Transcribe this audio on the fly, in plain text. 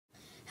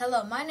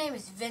Hello, my name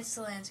is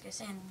Silanskas,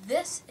 and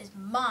this is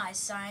my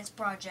science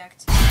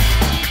project.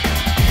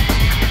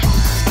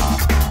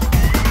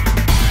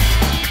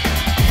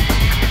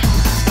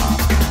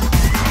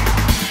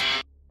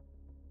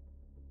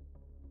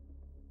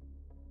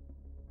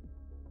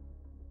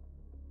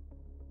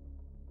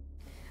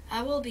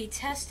 I will be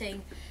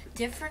testing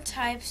different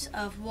types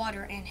of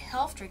water and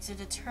health drinks to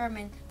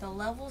determine the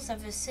levels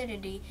of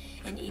acidity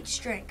in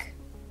each drink.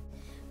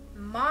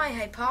 My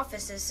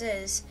hypothesis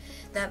is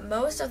that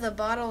most of the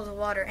bottled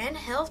water and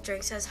health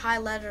drinks has high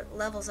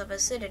levels of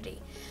acidity,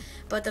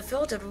 but the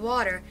filtered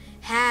water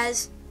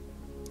has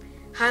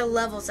high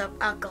levels of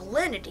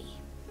alkalinity.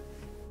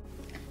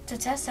 To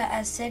test the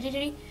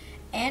acidity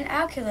and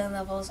alkaline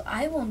levels,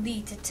 I will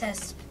need to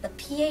test the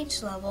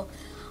pH level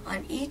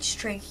on each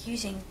drink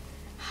using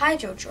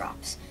hydro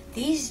drops.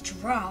 These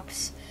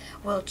drops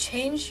will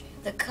change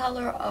the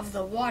color of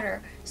the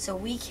water so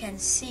we can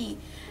see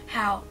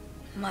how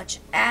much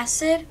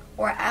acid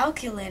or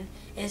alkaline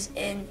is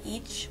in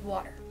each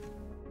water.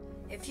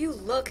 If you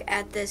look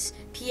at this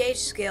pH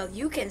scale,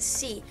 you can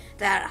see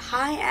that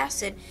high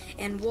acid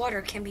in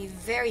water can be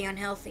very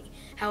unhealthy.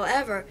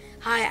 However,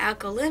 high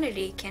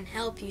alkalinity can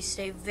help you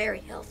stay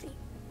very healthy.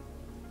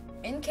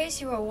 In case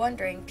you were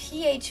wondering,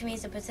 pH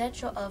means the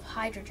potential of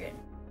hydrogen.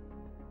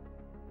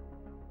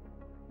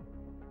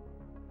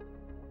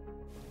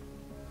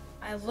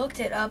 I looked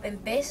it up,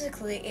 and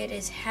basically it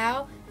is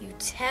how you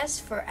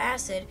test for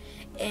acid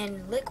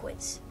in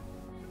liquids.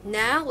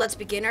 Now let's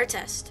begin our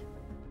test.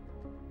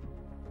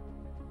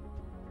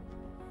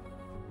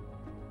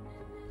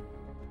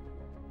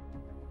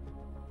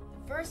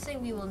 The first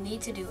thing we will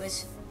need to do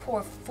is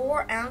pour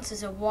 4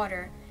 ounces of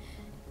water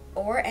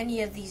or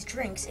any of these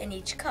drinks in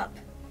each cup.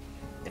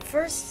 The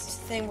first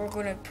thing we're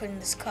going to put in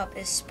this cup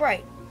is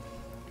Sprite,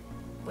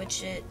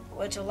 which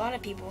a lot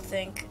of people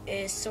think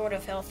is sort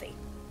of healthy.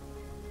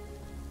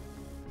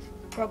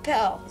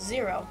 Propel,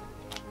 0.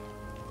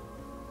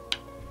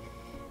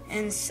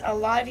 And a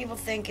lot of people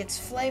think it's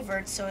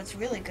flavored, so it's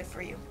really good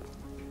for you.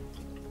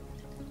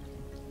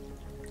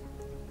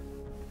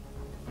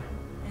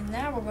 And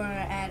now we're going to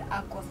add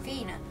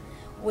Aquafina,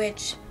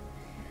 which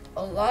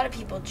a lot of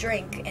people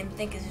drink and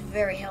think is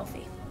very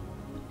healthy.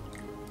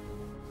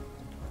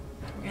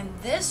 And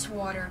this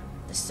water,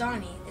 the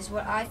Dasani, is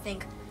what I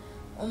think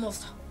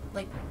almost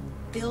like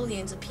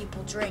billions of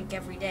people drink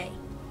every day.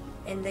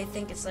 And they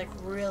think it's like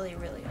really,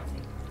 really healthy.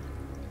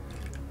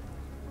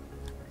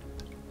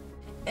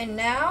 And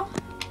now,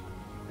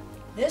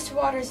 this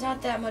water is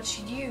not that much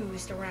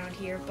used around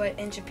here, but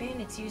in Japan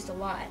it's used a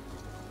lot.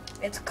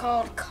 It's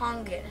called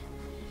Kangen.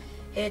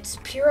 It's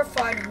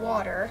purified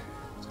water,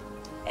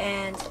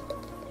 and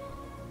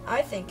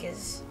I think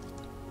is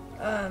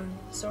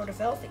sort of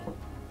healthy.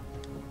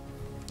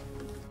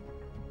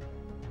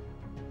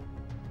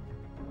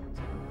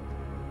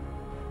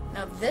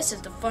 Now this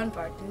is the fun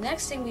part. The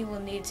next thing we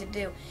will need to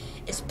do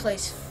is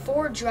place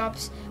 4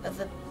 drops of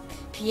the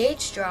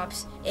pH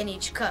drops in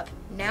each cup.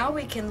 Now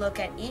we can look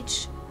at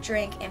each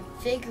drink and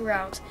figure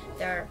out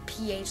their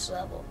pH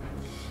level.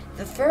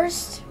 The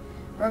first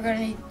we're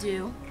going to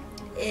do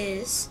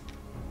is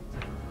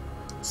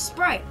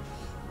Sprite.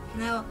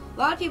 Now a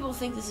lot of people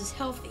think this is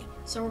healthy,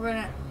 so we're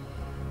going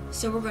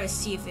to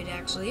see if it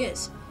actually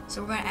is.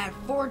 So we're going to add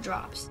 4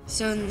 drops.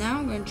 So now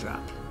I'm going to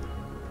drop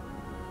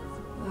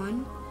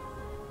 1,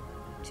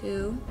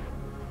 2,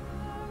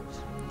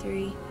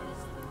 3,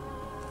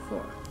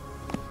 4.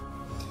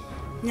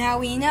 Now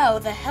we know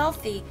the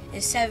healthy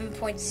is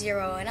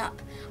 7.0 and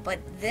up, but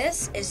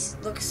this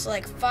looks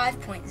like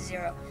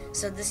 5.0,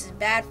 so this is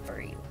bad for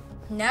you.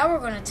 Now we're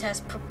going to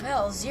test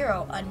Propel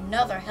 0,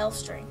 another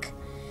health drink.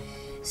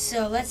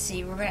 So let's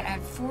see, we're going to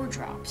add 4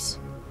 drops.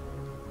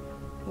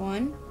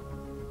 1,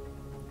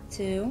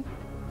 2,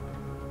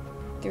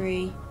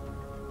 3,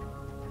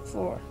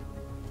 4.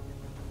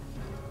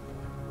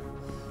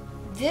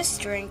 This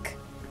drink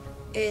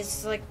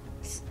is like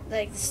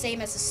the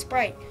same as a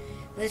Sprite,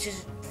 which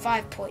is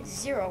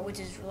 5.0, which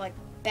is like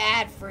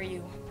bad for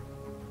you.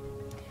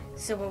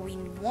 So what we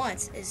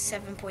want is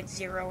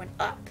 7.0 and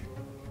up.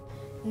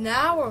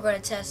 Now we're going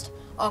to test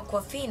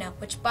Aquafina,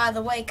 which by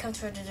the way comes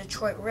from the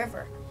Detroit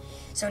River.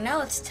 So now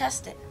let's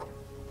test it.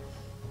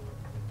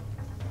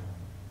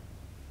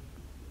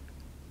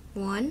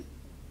 1,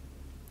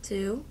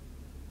 2,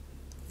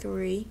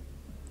 3,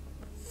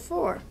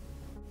 4.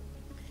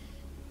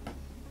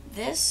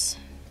 This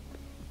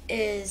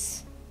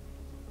is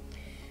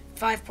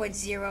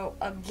 5.0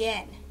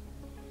 again,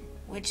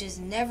 which is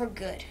never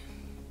good.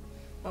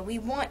 What we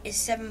want is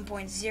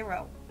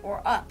 7.0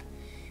 or up,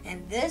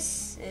 and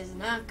this is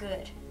not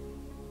good.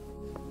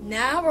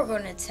 Now we're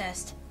going to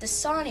test the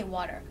Dasani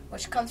water,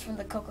 which comes from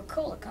the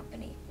Coca-Cola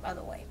company, by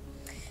the way.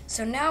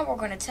 So now we're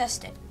going to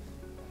test it.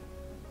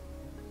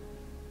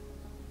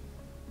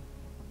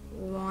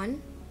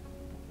 1,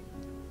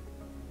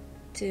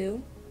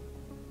 2,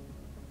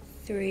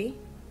 3,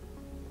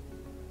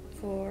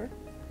 4.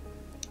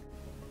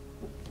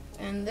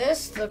 And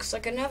this looks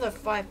like another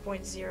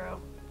 5.0,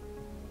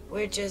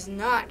 which is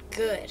not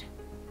good.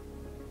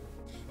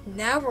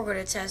 Now we're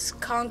going to test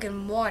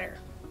Kangen water,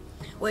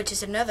 which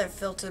is another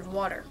filtered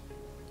water.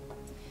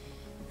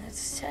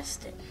 Let's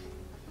test it.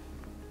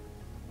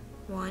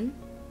 1,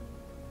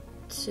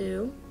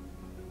 2,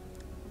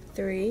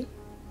 3,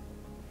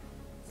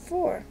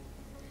 4.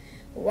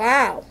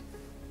 Wow!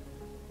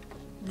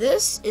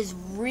 This is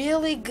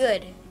really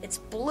good. It's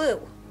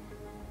blue.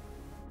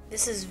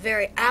 This is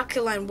very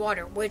alkaline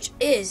water, which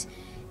is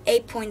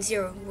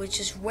 8.0, which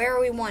is where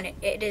we want it.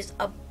 It is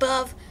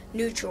above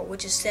neutral,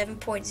 which is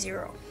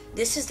 7.0.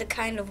 This is the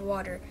kind of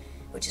water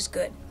which is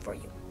good for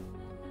you.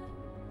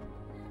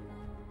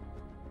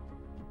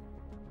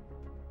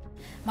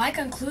 My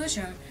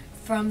conclusion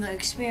from the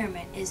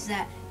experiment is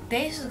that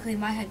basically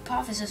my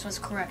hypothesis was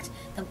correct.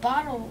 The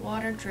bottled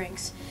water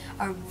drinks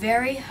are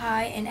very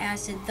high in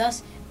acid,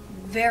 thus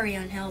very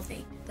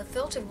unhealthy. The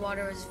filtered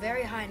water is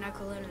very high in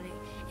alkalinity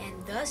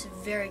and thus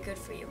very good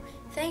for you.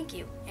 Thank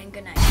you and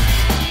good night.